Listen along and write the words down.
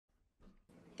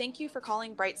Thank you for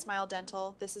calling Bright Smile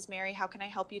Dental. This is Mary. How can I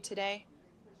help you today?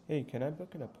 Hey, can I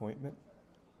book an appointment?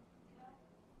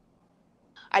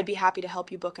 I'd be happy to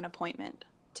help you book an appointment.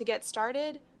 To get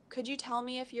started, could you tell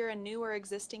me if you're a new or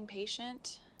existing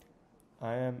patient?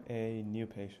 I am a new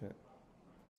patient.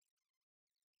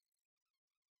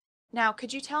 Now,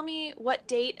 could you tell me what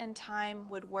date and time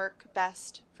would work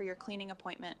best for your cleaning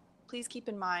appointment? Please keep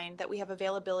in mind that we have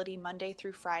availability Monday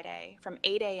through Friday from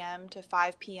 8 a.m. to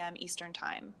 5 p.m. Eastern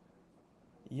Time.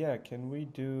 Yeah, can we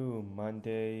do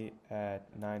Monday at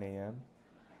 9 a.m.?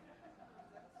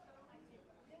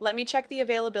 Let me check the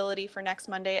availability for next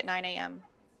Monday at 9 a.m.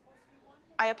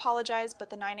 I apologize, but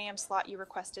the 9 a.m. slot you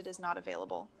requested is not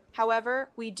available. However,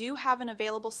 we do have an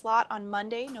available slot on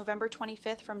Monday, November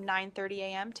 25th from 9:30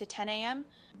 a.m. to 10 a.m.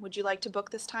 Would you like to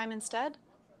book this time instead?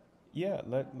 Yeah,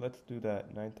 let's do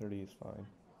that. 9:30 is fine.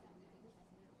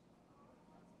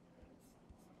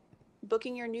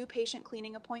 Booking your new patient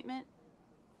cleaning appointment?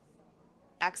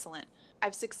 Excellent.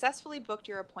 I've successfully booked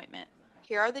your appointment.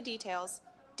 Here are the details.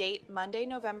 Date Monday,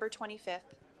 November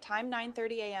 25th, time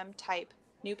 9:30 a.m. Type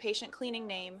new patient cleaning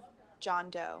name John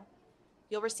Doe.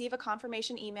 You'll receive a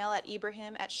confirmation email at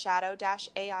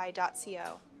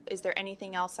ibrahim@shadow-ai.co. Is there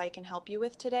anything else I can help you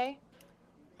with today?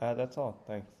 That's all.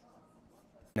 Thanks.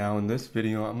 Now in this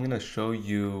video, I'm going to show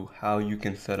you how you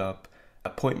can set up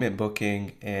appointment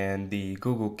booking and the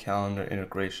Google Calendar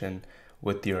integration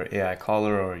with your AI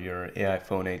caller or your AI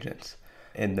phone agents.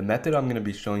 And the method I'm going to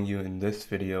be showing you in this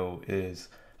video is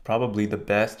probably the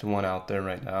best one out there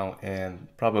right now and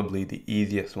probably the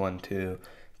easiest one to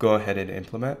go ahead and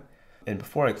implement. And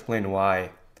before I explain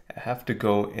why, I have to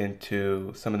go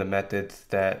into some of the methods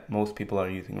that most people are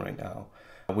using right now,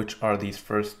 which are these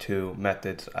first two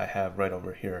methods I have right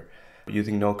over here.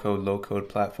 Using no-code, low-code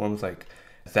platforms like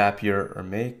Zapier or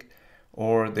Make,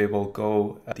 or they will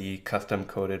go the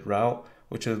custom-coded route,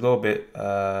 which is a little bit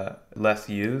less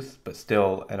used, but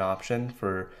still an option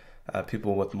for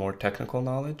people with more technical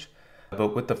knowledge.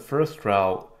 But with the first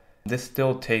route, this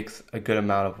still takes a good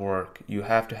amount of work. You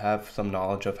have to have some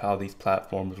knowledge of how these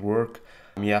platforms work.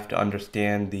 You have to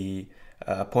understand the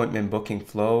appointment booking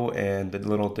flow and the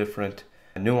little different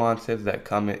nuances that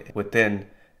come within,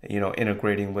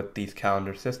 integrating with these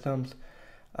calendar systems.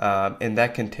 And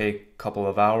that can take a couple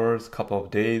of hours, couple of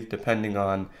days, depending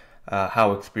on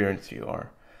how experienced you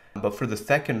are. But for the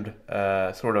second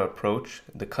sort of approach,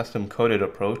 the custom coded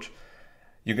approach,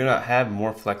 you're going to have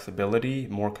more flexibility,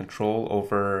 more control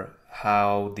over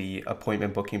how the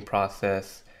appointment booking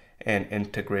process and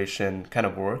integration kind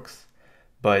of works.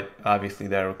 But obviously,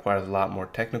 that requires a lot more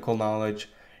technical knowledge.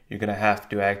 You're going to have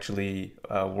to actually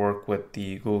work with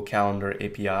the Google Calendar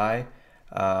API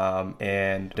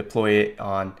and deploy it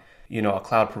on, a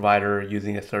cloud provider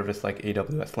using a service like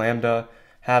AWS Lambda.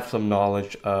 Have some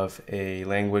knowledge of a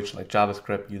language like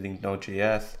JavaScript using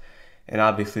Node.js. And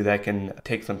obviously that can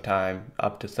take some time,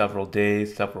 up to several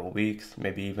days, several weeks,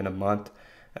 maybe even a month,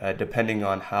 depending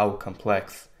on how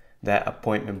complex that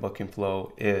appointment booking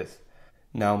flow is.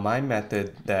 Now, my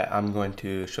method that I'm going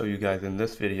to show you guys in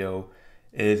this video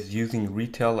is using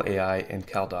Retell AI and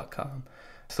Cal.com.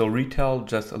 So Retell,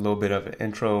 just a little bit of an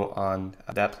intro on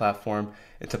that platform.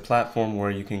 It's a platform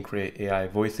where you can create AI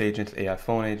voice agents, AI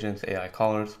phone agents, AI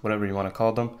callers, whatever you want to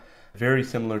call them. Very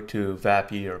similar to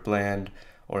VAPI or Bland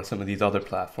or some of these other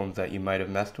platforms that you might have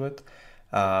messed with.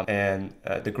 And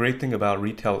the great thing about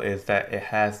Retell is that it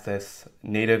has this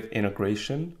native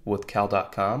integration with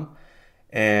Cal.com,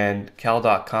 and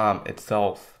Cal.com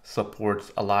itself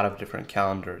supports a lot of different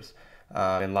calendars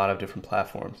and a lot of different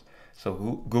platforms. So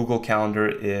Google Calendar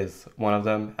is one of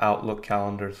them, Outlook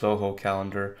Calendar, Zoho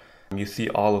Calendar. You see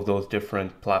all of those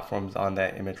different platforms on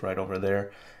that image right over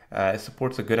there. It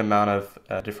supports a good amount of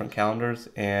different calendars,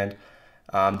 and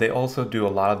they also do a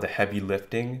lot of the heavy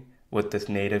lifting with this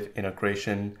native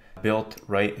integration built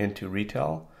right into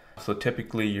Retell. So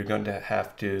typically you're going to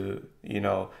have to,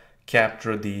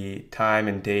 capture the time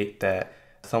and date that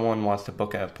someone wants to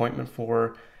book an appointment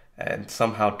for and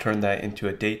somehow turn that into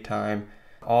a date time.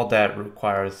 All that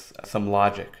requires some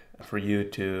logic for you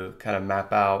to kind of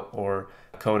map out or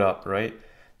code up, right?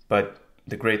 But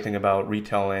the great thing about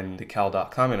Retell and the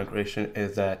Cal.com integration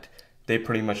is that they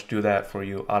pretty much do that for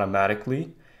you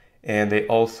automatically. And they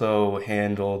also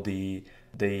handle the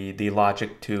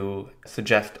logic to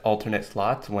suggest alternate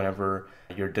slots whenever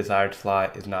your desired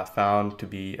slot is not found to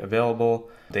be available.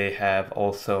 They have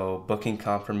also booking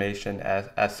confirmation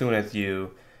as soon as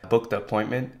you book the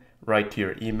appointment right to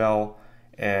your email.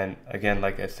 And again,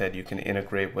 like I said, you can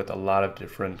integrate with a lot of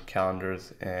different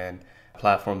calendars and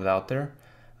platforms out there.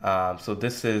 So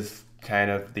this is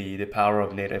kind of the power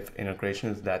of native integration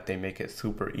is that they make it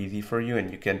super easy for you,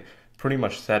 and you can pretty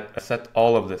much set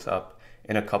all of this up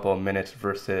in a couple of minutes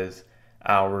versus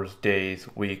hours, days,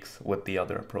 weeks with the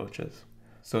other approaches.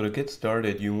 So to get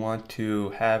started, you want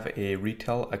to have a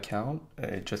Retell account.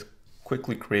 Just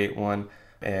quickly create one,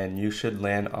 and you should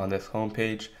land on this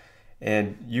homepage.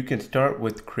 And you can start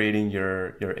with creating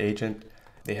your agent.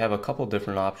 They have a couple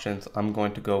different options. I'm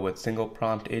going to go with single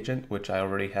prompt agent, which I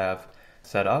already have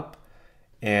set up.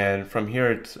 And from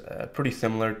here, it's pretty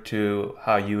similar to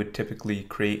how you would typically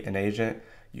create an agent.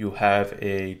 You have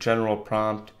a general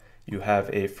prompt, you have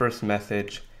a first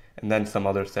message, and then some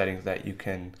other settings that you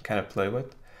can kind of play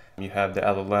with. You have the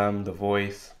LLM, the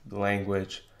voice, the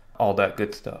language, all that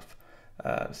good stuff.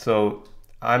 So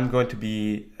I'm going to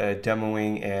be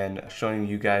demoing and showing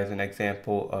you guys an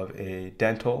example of a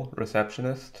dental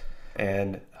receptionist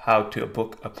and how to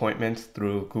book appointments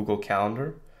through Google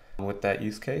Calendar with that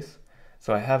use case.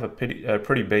 So I have a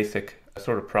pretty basic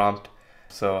sort of prompt.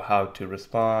 So how to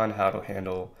respond, how to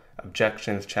handle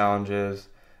objections, challenges,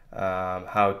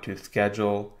 how to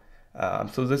schedule.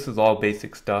 So this is all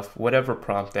basic stuff. Whatever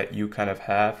prompt that you kind of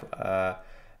have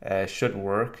should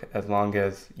work, as long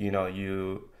as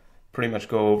you pretty much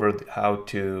go over how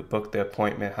to book the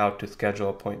appointment, how to schedule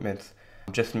appointments.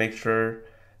 Just make sure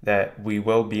that we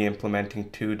will be implementing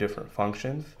two different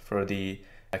functions for the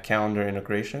calendar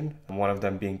integration, one of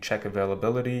them being check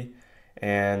availability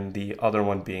and the other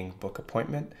one being book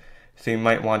appointment. So you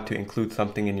might want to include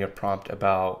something in your prompt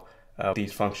about what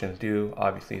these functions do.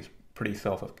 Obviously, it's pretty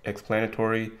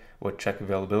self-explanatory what check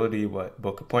availability, what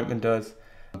book appointment does,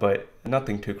 but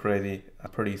nothing too crazy. A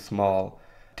pretty small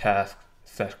task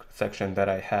section that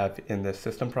I have in this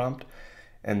system prompt.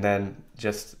 And then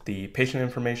just the patient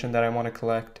information that I want to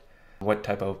collect, what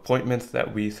type of appointments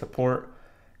that we support,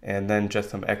 and then just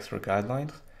some extra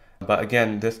guidelines. But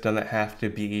again, this doesn't have to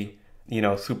be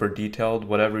super detailed.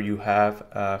 Whatever you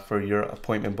have for your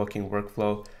appointment booking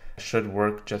workflow should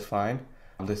work just fine.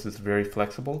 This is very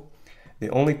flexible. The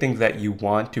only things that you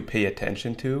want to pay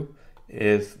attention to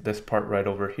is this part right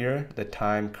over here. The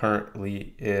time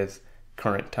currently is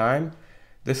current time.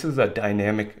 This is a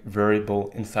dynamic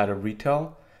variable inside of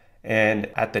Retell, and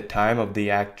at the time of the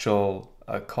actual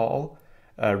call,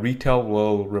 Retell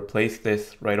will replace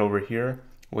this right over here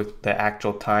with the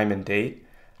actual time and date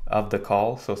of the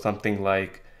call. So something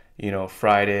like,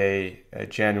 Friday,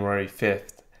 January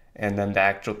 5th, and then the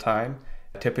actual time.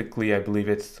 Typically, I believe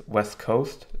it's West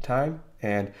Coast time.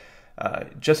 And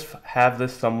just have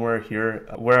this somewhere here,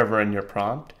 wherever in your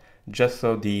prompt, just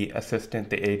so the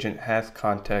assistant, the agent, has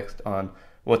context on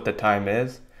what the time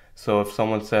is. So if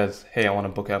someone says, hey, I want to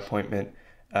book an appointment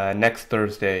next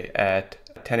Thursday at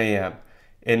 10 a.m.,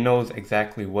 it knows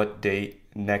exactly what date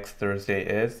next Thursday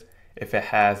is if it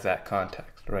has that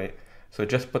context, right? So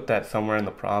just put that somewhere in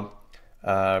the prompt,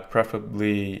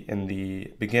 preferably in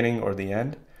the beginning or the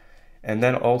end. And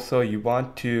then also you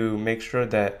want to make sure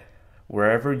that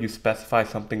wherever you specify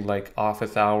something like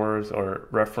office hours or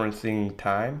referencing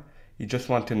time, you just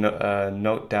want to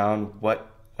note down what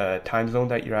time zone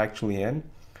that you're actually in.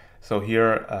 So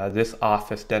here, this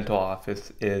office, dental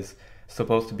office, is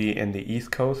supposed to be in the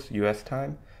East Coast US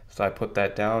time. So I put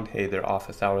that down. Hey, their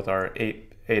office hours are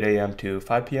 8 a.m. to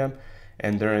 5 p.m.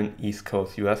 and they're in East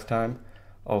Coast US time.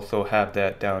 Also have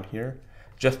that down here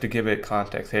just to give it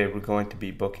context. Hey, we're going to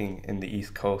be booking in the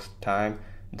East Coast time.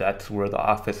 That's where the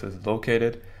office is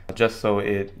located, just so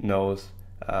it knows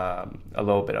a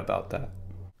little bit about that.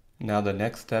 Now the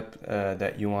next step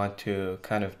that you want to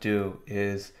kind of do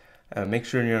is make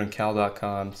sure you're in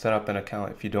cal.com, set up an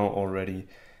account if you don't already.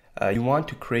 You want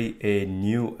to create a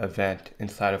new event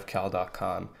inside of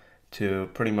cal.com to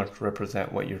pretty much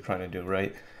represent what you're trying to do,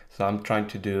 right? So I'm trying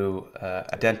to do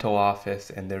a dental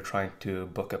office and they're trying to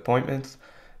book appointments.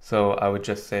 So I would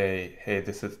just say, hey,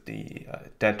 this is the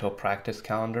dental practice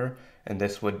calendar, and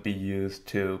this would be used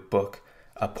to book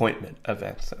appointment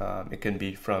events. It can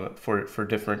be for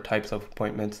different types of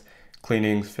appointments,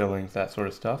 cleanings, fillings, that sort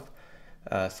of stuff.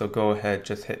 So go ahead,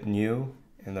 just hit new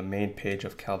in the main page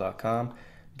of cal.com,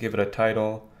 give it a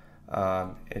title.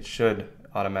 It should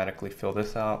automatically fill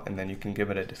this out, and then you can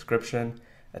give it a description,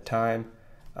 a time.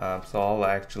 So I'll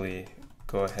actually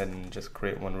go ahead and just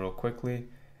create one real quickly.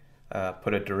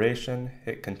 Put a duration,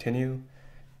 hit continue,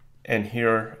 and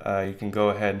here you can go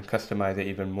ahead and customize it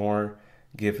even more,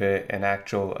 give it an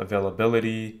actual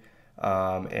availability,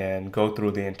 and go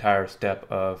through the entire step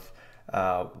of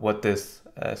what this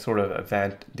sort of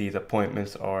event, these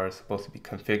appointments are supposed to be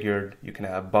configured. You can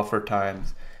have buffer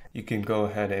times. You can go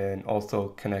ahead and also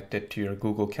connect it to your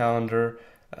Google Calendar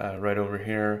right over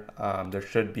here. There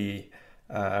should be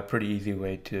a pretty easy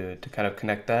way to kind of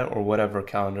connect that or whatever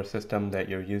calendar system that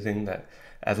you're using that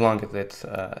as long as it's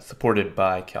supported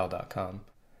by cal.com.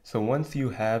 So once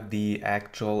you have the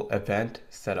actual event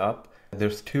set up,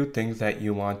 there's two things that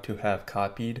you want to have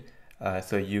copied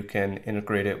so you can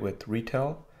integrate it with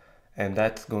Retell, and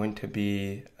that's going to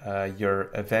be your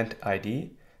event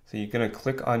ID. So you're going to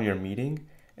click on your meeting,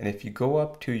 and if you go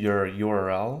up to your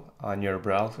URL on your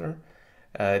browser,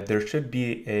 there should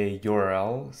be a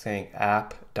URL saying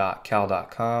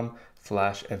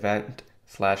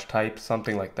app.cal.com/event/type,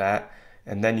 something like that.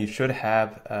 And then you should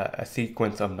have a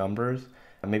sequence of numbers,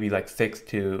 maybe like 6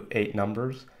 to 8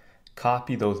 numbers.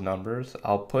 Copy those numbers.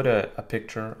 I'll put a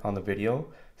picture on the video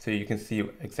so you can see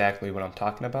exactly what I'm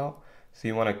talking about. So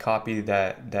you want to copy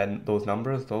those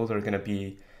numbers. Those are going to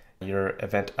be your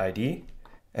event ID.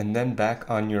 And then back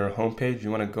on your homepage,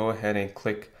 you want to go ahead and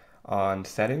click on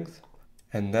settings.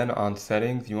 And then on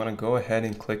settings, you want to go ahead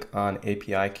and click on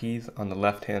API keys on the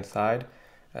left-hand side.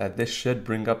 This should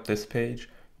bring up this page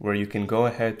where you can go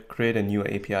ahead, create a new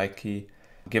API key,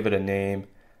 give it a name.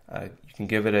 You can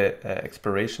give it an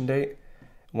expiration date.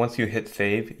 Once you hit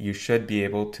save, you should be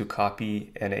able to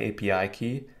copy an API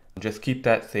key. Just keep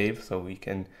that saved so we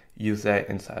can use that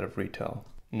inside of Retell.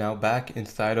 Now back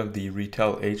inside of the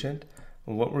Retell agent,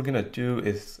 what we're going to do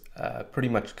is pretty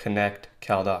much connect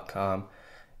cal.com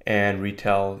and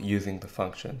Retell using the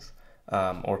functions,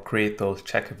 or create those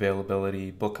check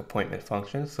availability, book appointment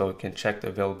functions so it can check the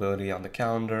availability on the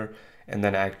calendar and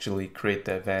then actually create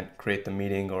the event, create the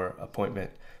meeting or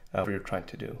appointment you're trying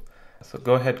to do. So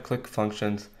go ahead, click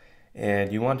functions,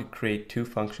 and you want to create two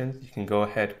functions. You can go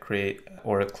ahead, create,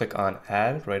 or click on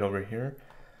add right over here.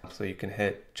 So you can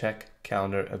hit check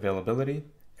calendar availability.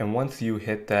 And once you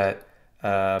hit that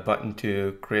button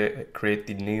to create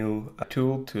the new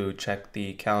tool to check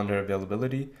the calendar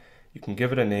availability, you can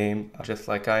give it a name just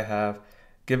like I have.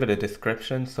 Give it a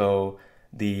description so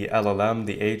the LLM,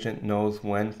 the agent, knows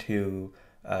when to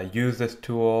use this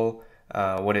tool,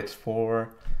 what it's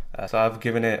for. So I've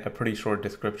given it a pretty short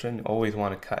description. Always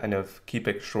want to kind of keep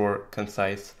it short,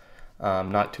 concise,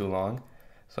 not too long.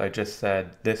 So I just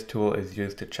said this tool is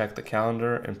used to check the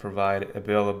calendar and provide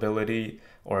availability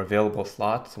or available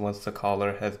slots once the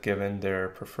caller has given their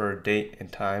preferred date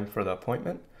and time for the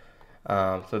appointment.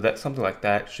 So that's something like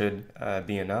that should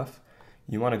be enough.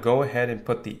 You want to go ahead and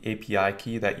put the API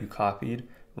key that you copied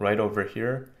right over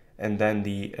here, and then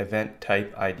the event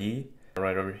type ID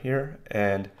right over here,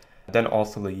 and then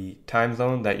also the time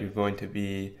zone that you're going to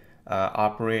be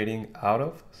operating out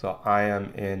of. So I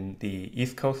am in the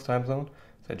East Coast time zone.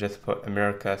 So just put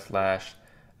America slash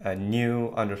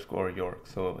new underscore York.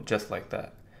 So just like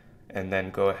that. And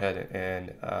then go ahead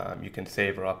and you can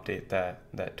save or update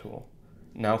that tool.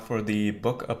 Now for the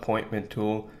book appointment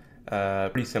tool,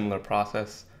 pretty similar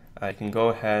process. You can go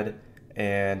ahead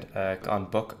and on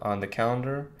book on the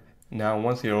calendar. Now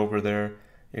once you're over there,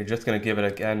 you're just going to give it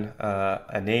again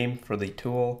a name for the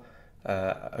tool,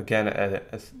 again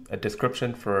a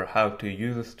description for how to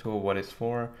use this tool, what it's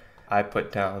for. I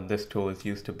put down this tool is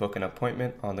used to book an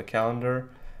appointment on the calendar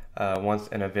once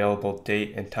an available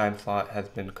date and time slot has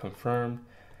been confirmed,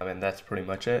 and that's pretty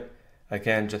much it.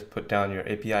 Again, just put down your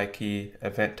API key,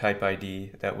 event type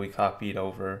ID that we copied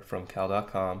over from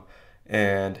cal.com,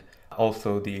 and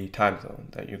also the time zone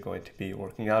that you're going to be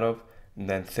working out of, and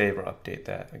then save or update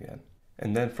that again.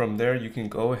 And then from there, you can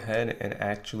go ahead and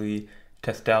actually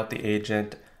test out the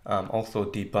agent, also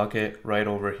debug it right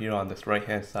over here on this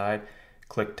right-hand side.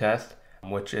 Click test,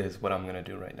 which is what I'm going to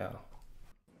do right now.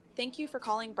 Thank you for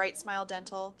calling Bright Smile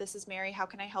Dental. This is Mary. How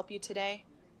can I help you today?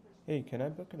 Hey, can I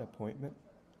book an appointment?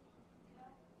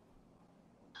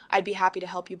 I'd be happy to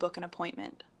help you book an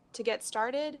appointment. To get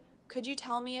started, could you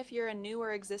tell me if you're a new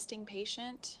or existing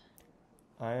patient?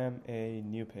 I am a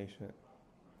new patient.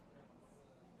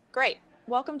 Great.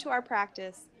 Welcome to our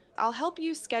practice. I'll help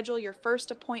you schedule your first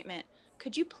appointment.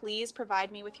 Could you please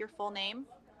provide me with your full name?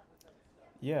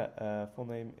 Yeah, full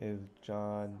name is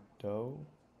John Doe.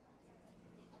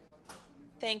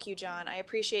 Thank you, John. I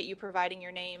appreciate you providing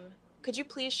your name. Could you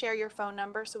please share your phone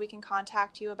number so we can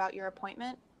contact you about your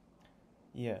appointment?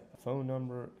 Yeah, phone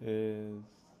number is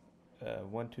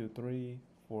 123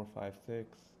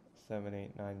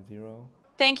 7890.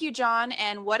 Thank you, John.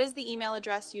 And what is the email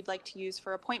address you'd like to use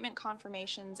for appointment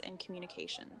confirmations and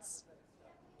communications?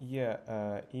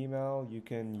 Yeah, email you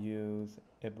can use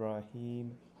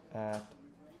Ibrahim at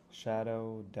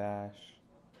shadow-ai.co.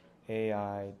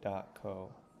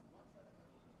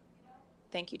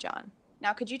 Thank you, John.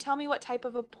 Now, could you tell me what type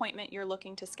of appointment you're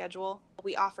looking to schedule?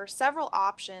 We offer several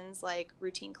options like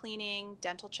routine cleaning,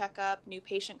 dental checkup, new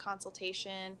patient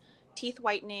consultation, teeth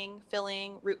whitening,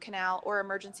 filling, root canal, or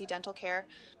emergency dental care?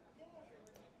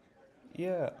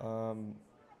 Yeah,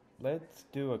 let's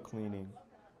do a cleaning.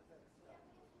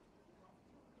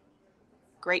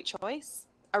 Great choice.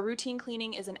 A routine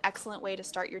cleaning is an excellent way to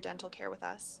start your dental care with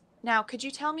us. Now, could you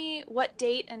tell me what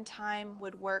date and time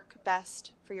would work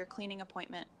best for your cleaning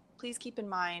appointment? Please keep in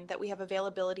mind that we have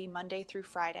availability Monday through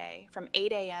Friday from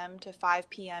 8 a.m. to 5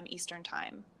 p.m. Eastern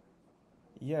Time.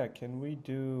 Yeah, can we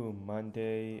do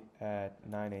Monday at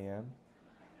 9 a.m.?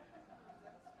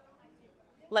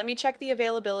 Let me check the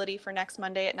availability for next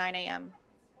Monday at 9 a.m.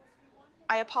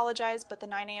 I apologize, but the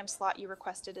 9 a.m. slot you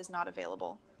requested is not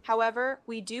available. However,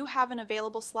 we do have an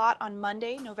available slot on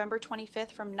Monday, November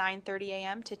 25th from 9:30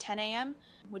 a.m. to 10 a.m.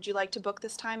 Would you like to book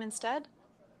this time instead?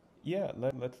 Yeah,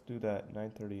 let's do that.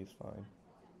 9:30 is fine.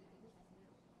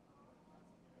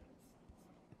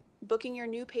 Booking your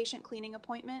new patient cleaning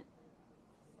appointment?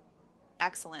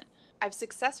 Excellent. I've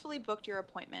successfully booked your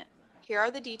appointment. Here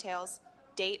are the details.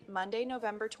 Date Monday,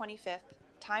 November 25th.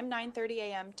 Time 9:30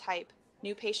 a.m. Type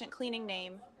new patient cleaning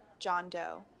name John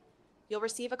Doe. You'll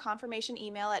receive a confirmation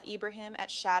email at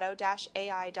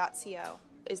ibrahim@shadow-ai.co.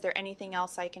 Is there anything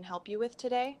else I can help you with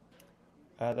today?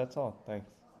 That's all. Thanks.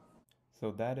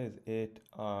 So that is it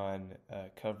on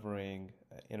covering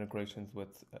integrations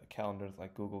with calendars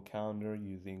like Google Calendar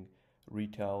using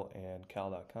Retell and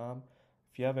Cal.com.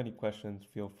 If you have any questions,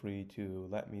 feel free to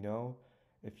let me know.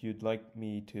 If you'd like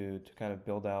me to kind of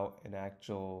build out an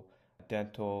actual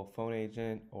dental phone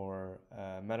agent or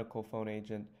medical phone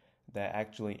agent that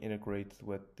actually integrates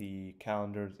with the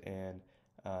calendars and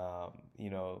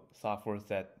softwares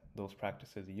that those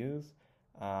practices use,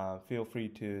 feel free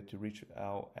to reach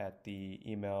out at the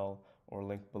email or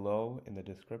link below in the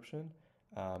description.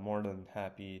 More than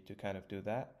happy to kind of do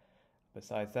that.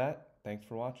 Besides that, thanks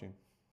for watching.